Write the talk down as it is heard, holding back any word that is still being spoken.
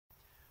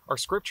Our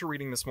scripture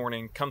reading this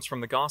morning comes from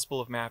the Gospel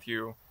of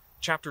Matthew,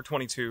 chapter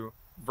 22,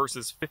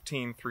 verses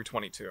 15 through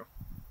 22.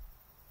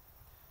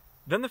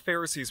 Then the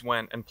Pharisees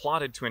went and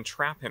plotted to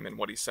entrap him in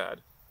what he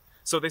said.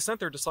 So they sent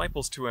their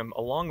disciples to him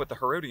along with the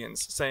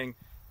Herodians, saying,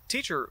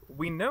 "Teacher,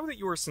 we know that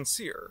you are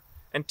sincere,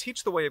 and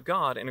teach the way of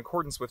God in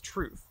accordance with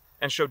truth,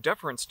 and show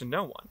deference to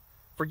no one,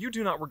 for you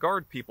do not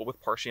regard people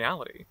with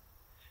partiality.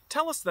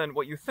 Tell us then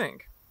what you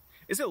think.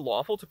 Is it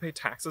lawful to pay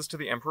taxes to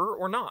the emperor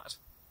or not?"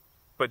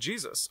 But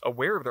Jesus,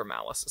 aware of their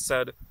malice,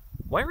 said,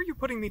 "Why are you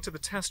putting me to the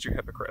test, you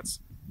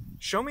hypocrites?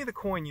 Show me the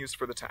coin used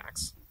for the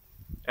tax."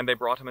 And they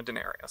brought him a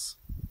denarius.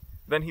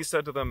 Then he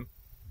said to them,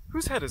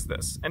 "Whose head is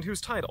this, and whose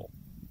title?"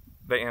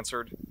 They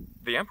answered,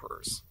 "The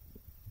emperor's."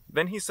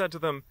 Then he said to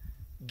them,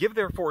 "Give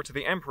therefore to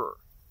the emperor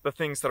the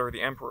things that are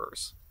the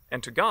emperor's,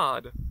 and to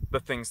God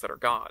the things that are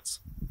God's."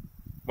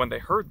 When they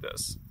heard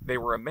this, they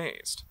were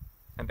amazed,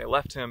 and they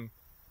left him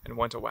and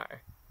went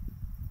away.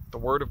 The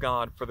word of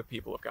God for the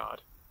people of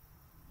God.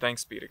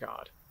 Thanks be to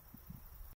God.